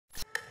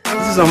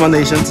is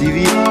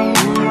Omanationtv.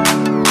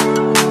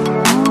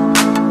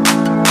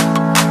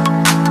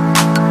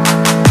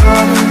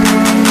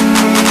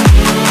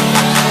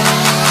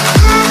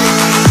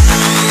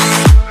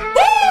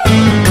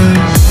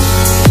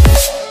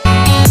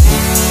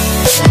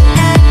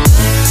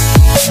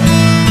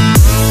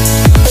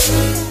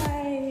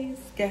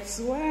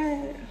 Guess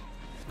what?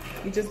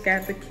 We just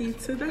got the key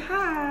to the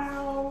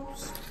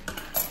house.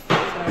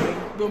 Sorry,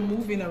 we're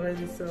moving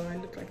already, so I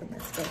look like a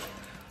messed up.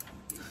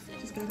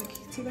 Just got the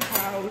key to the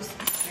house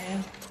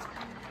and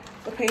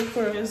the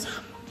papers.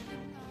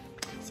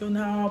 So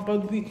now,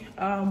 but we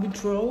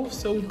drove,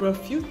 so we brought a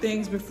few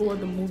things before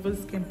the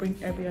movers can bring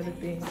every other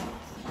thing.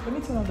 Let me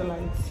turn on the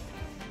lights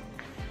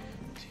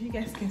so you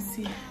guys can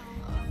see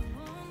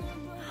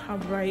how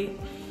bright.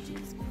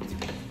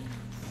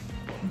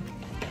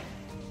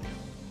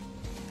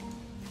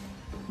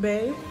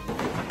 Babe,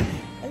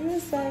 are you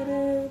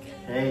excited?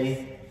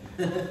 Hey.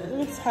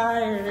 We're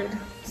tired.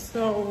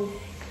 So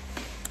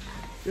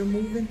we're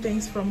moving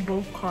things from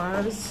both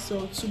cars.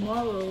 So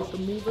tomorrow the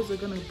movers are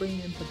gonna bring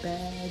in the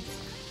bags,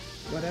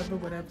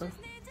 whatever.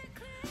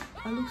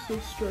 I look so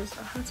stressed.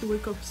 I had to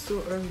wake up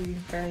so early,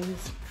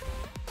 guys.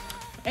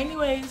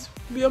 Anyways,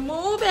 we are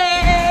moving.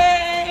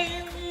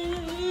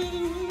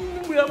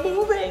 We are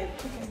moving.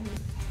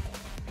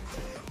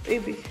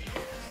 Baby.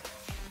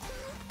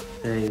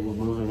 Hey, we're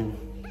moving.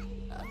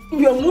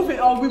 We are moving,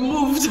 we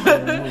moved.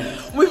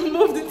 We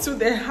moved into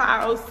the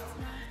house.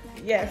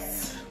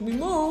 Yes, we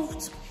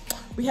moved.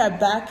 We have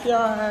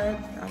backyard,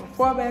 we have a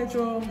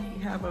 4-bedroom,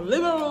 we have a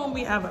living room,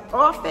 we have an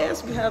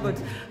office, we have a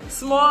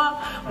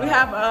small, we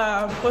have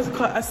a, what's it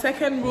called, a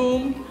second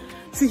room.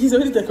 See, he's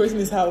already decorating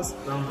his house.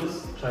 No, I'm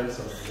just trying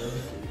something.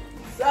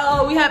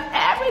 So we have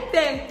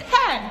everything,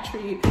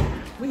 pantry.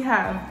 We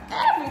have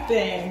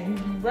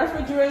everything.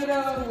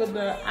 Refrigerator with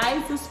the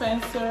ice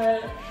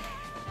dispenser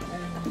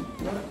and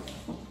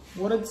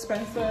water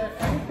dispenser,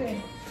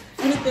 everything.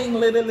 Anything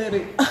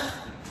little.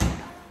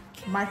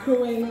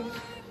 Microwave,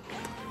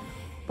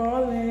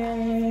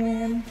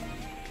 ballin',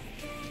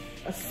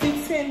 a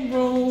sitting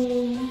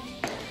room,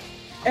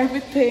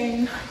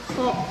 everything.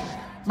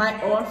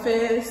 My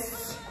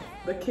office,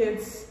 the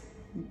kids,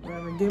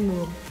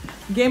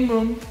 game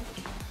room,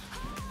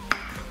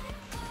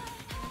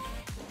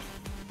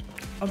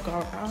 a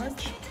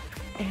garage,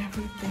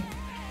 everything.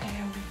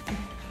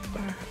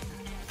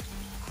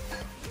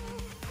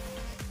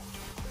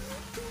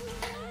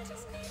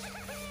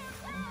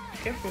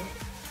 Careful.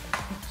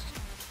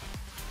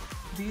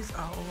 These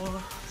are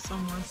all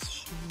someone's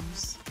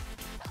shoes.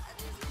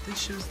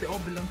 These shoes, they all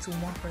belong to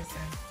one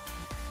person.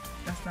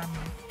 That's not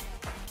mine.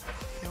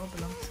 They all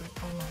belong to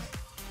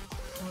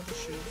all the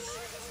shoes.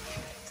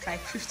 It's like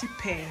 50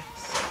 pairs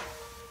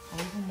or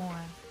even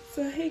more.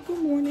 So hey, good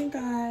morning,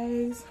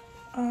 guys.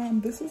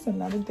 This is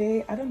another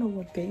day. I don't know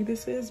what day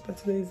this is, but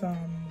today's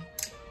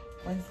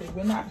Wednesday.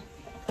 We're not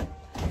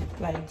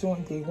like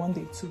doing day 1,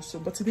 day 2. So,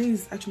 but today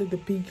is actually the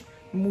big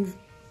move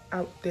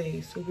out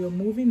day. So we're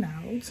moving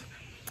out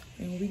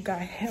and we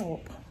got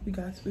help.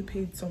 We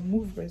paid some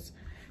movers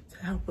to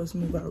help us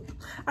move out.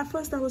 At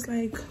first I was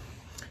like,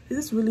 is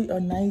this really a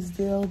nice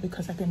deal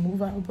because I can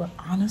move out? But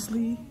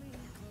honestly,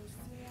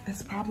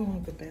 it's probably one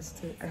of the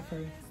best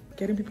ever.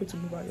 Getting people to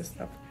move out your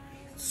stuff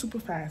super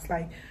fast.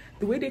 Like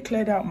the way they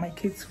cleared out my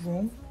kids'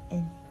 room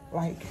in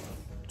like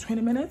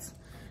 20 minutes,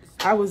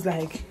 I was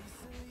like,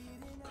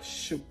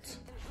 shoot.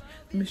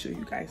 Let me show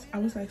you guys. I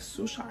was like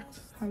so shocked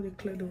how they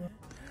cleared the room.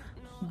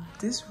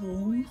 This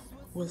room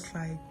was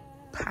like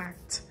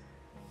packed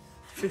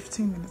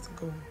 15 minutes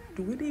ago.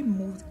 The way they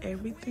moved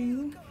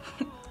everything,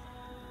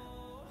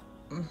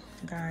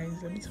 guys,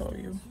 let me tell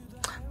you,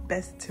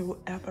 best deal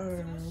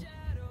ever.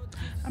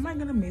 Am I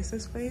gonna miss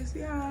this place?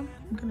 Yeah, I'm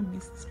gonna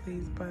miss this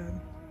place, but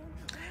I'm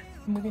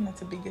moving on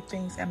to bigger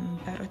things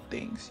and better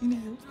things, you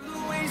know.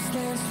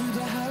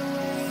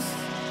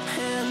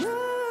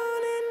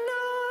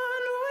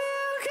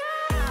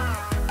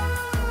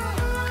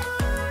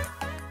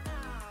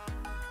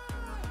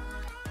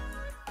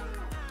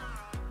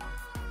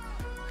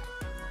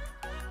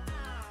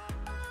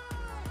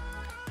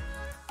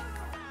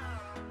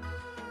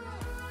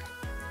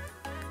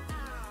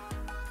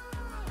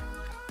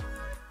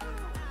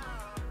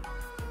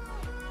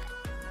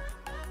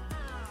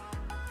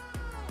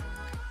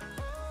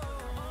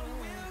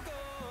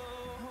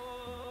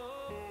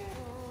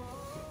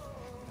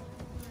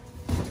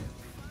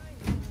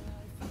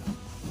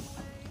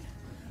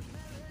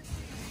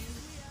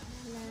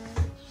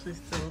 She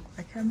still looks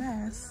like a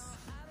mess.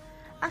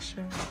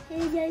 Asher, how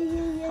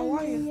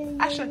are you?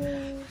 Asher,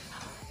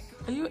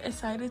 are you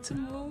excited to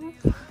move?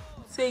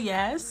 Say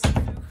yes.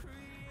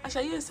 Asher,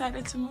 are you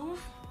excited to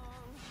move?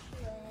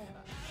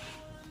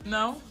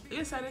 No? Are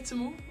you excited to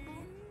move?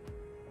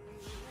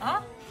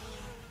 Huh?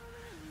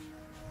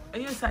 Are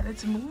you excited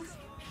to move?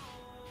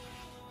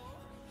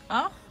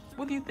 Huh?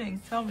 What do you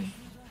think? Tell me.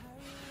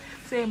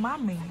 Say,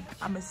 Mommy,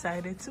 I'm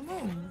excited to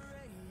move.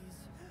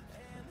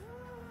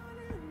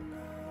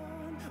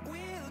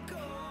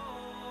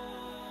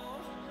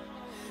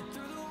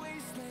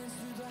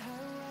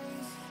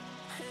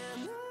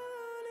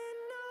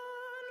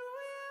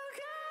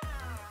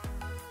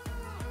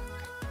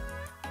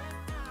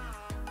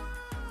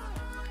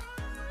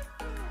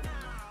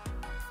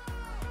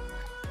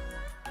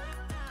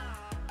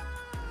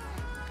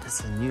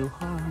 It's a new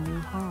home,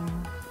 new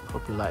home.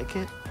 Hope you like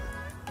it.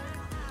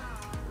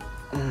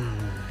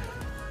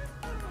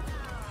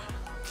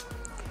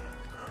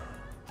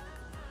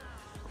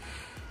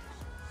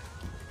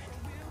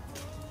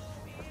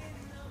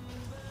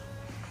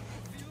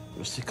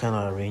 We're still kind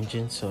of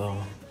arranging, so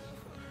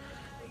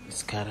it's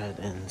scattered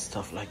and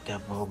stuff like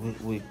that, but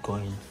we're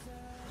going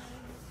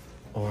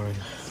on.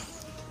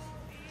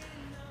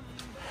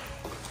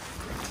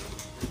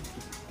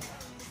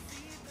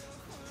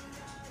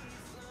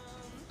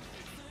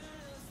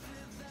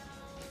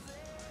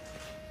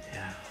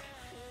 Yeah,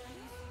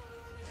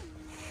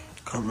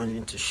 coming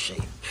into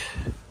shape.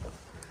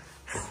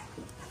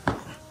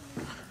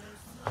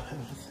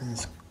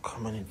 Everything's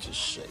coming into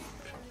shape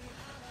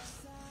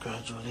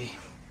gradually,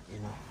 you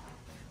know.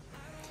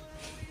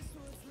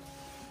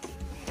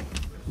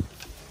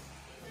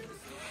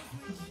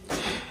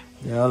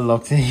 They're all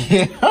locked in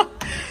here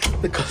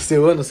because they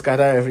want to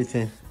scatter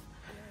everything.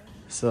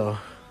 So